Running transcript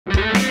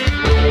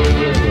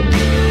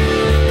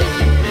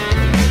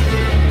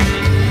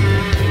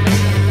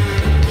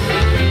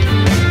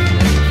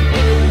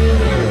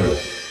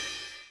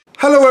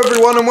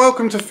and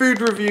welcome to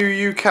Food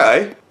Review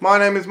UK. My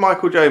name is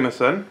Michael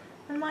Jameson.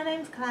 And my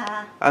name's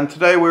Claire. And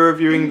today we're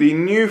reviewing the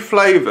new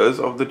flavours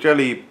of the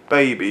Jelly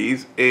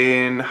Babies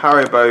in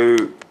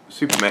Haribo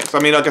Super Mix. I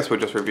mean, I guess we're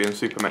just reviewing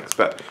Super Mix,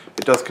 but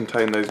it does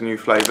contain those new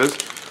flavours.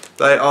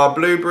 They are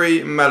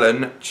blueberry,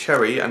 melon,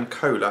 cherry and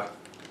cola.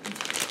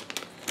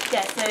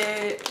 Yeah, so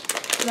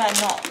they're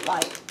not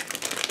like...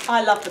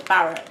 I love the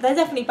Barrett. They're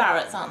definitely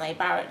Barretts, aren't they?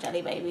 Barrett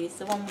Jelly Babies.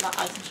 The one with like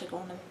ice and sugar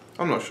on them.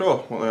 I'm not sure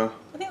what they are.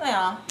 I think they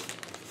are.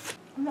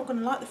 I'm not going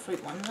to like the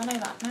fruit ones. I know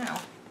that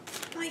now.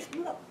 Like,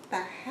 what the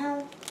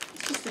hell?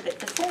 It's just a bit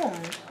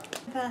deformed.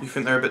 You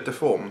think they're a bit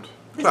deformed?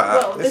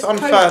 Claire, Claire, it's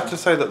unfair to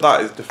say that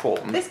that is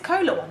deformed. This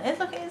cola one is.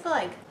 Look at his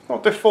leg. It's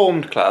not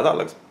deformed, Claire. That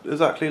looks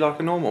exactly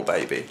like a normal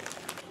baby.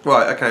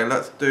 Right, okay,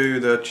 let's do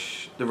the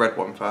red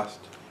one first.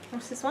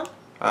 What's this one?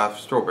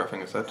 Strawberry, I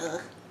think it said.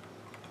 Ugh.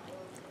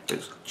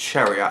 It's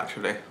cherry,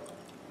 actually.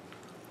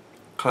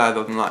 Claire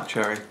doesn't like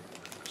cherry.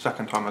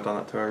 Second time I've done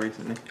it to her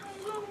recently.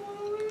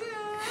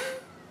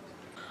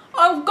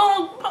 Oh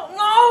God,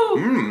 no!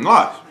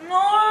 Nice.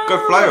 No!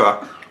 Good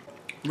flavour.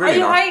 Really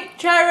nice. I hate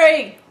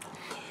cherry!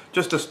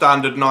 Just a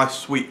standard, nice,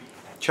 sweet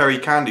cherry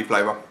candy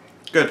flavour.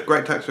 Good,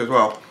 great texture as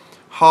well.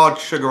 Hard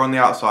sugar on the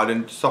outside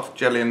and soft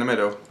jelly in the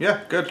middle. Yeah,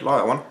 good,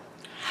 like that one.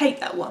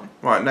 Hate that one.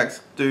 Right,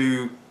 next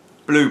do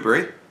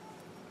blueberry.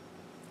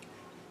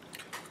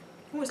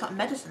 Oh, it's like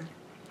medicine.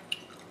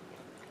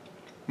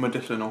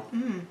 Medicinal.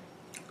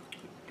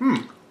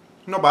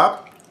 Not bad.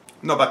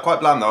 Not bad,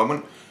 quite bland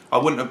though. I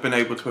wouldn't have been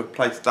able to have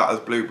placed that as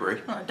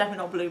blueberry. Oh, definitely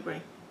not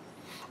blueberry.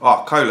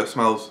 Oh, cola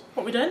smells.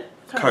 What are we doing?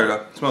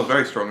 Cola. Smells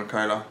very strong of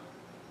cola.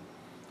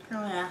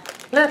 Oh yeah.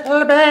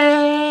 Little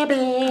baby.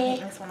 I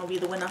think this one will be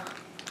the winner.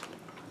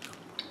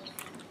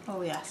 Oh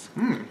yes.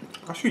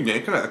 That's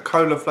unique, isn't it? A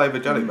cola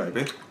flavoured jelly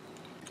baby.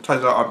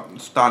 Tastes like a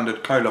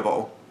standard cola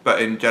bottle,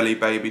 but in jelly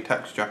baby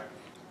texture.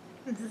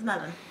 This is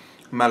melon.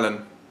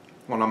 Melon.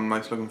 One I'm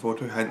most looking forward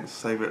to, hence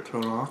save it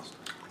till last.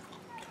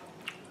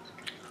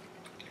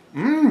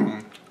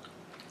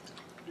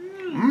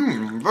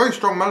 Very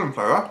strong melon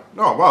flavour.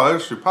 Oh wow, that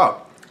is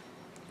superb.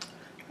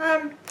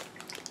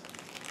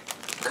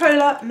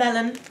 Cola,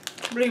 melon,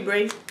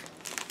 blueberry,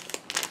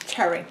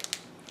 cherry.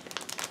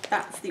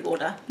 That's the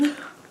order.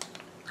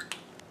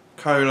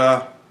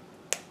 Cola,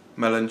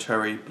 melon,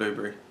 cherry,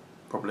 blueberry,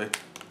 probably.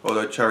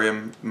 Although cherry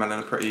and melon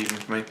are pretty even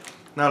for me.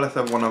 Now let's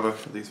have one other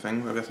of these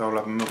things. I guess I'll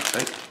have a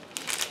milkshake.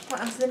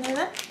 What else is in here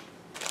then?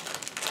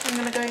 I'm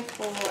going to go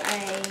for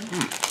a...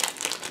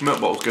 Milk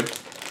bottle's good.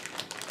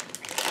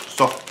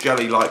 Soft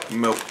jelly-like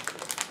milk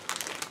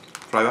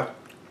flavour.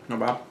 Not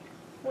bad.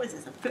 What is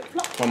this, a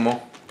flip-flop? One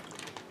more.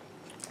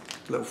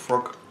 Little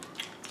frog.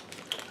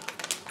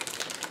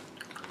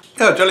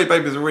 Yeah, jelly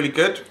babies are really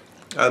good.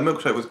 The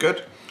milkshake was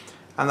good.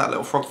 And that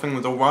little frog thing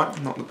was alright,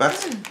 not the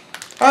best.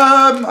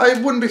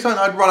 It wouldn't be something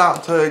I'd run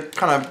out to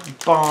kind of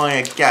buy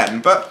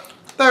again, but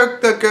they're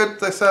good.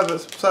 They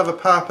serve a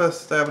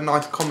purpose. They have a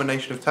nice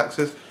combination of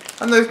textures,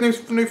 and those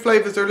new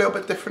flavours are a little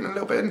bit different and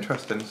a little bit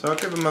interesting. So I'll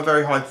give them a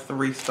very high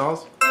 3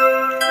 stars.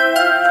 I'll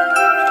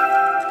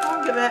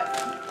give it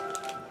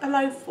a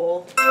low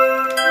 4.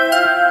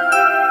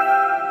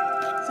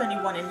 There's only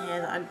one in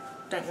here that I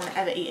don't want to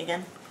ever eat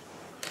again.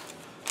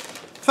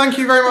 Thank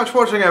you very much for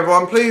watching,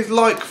 everyone. Please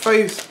like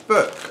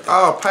Facebook,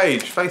 our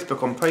page,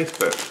 Facebook on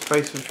Facebook,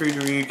 Food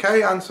Review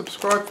UK, and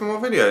subscribe for more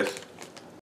videos.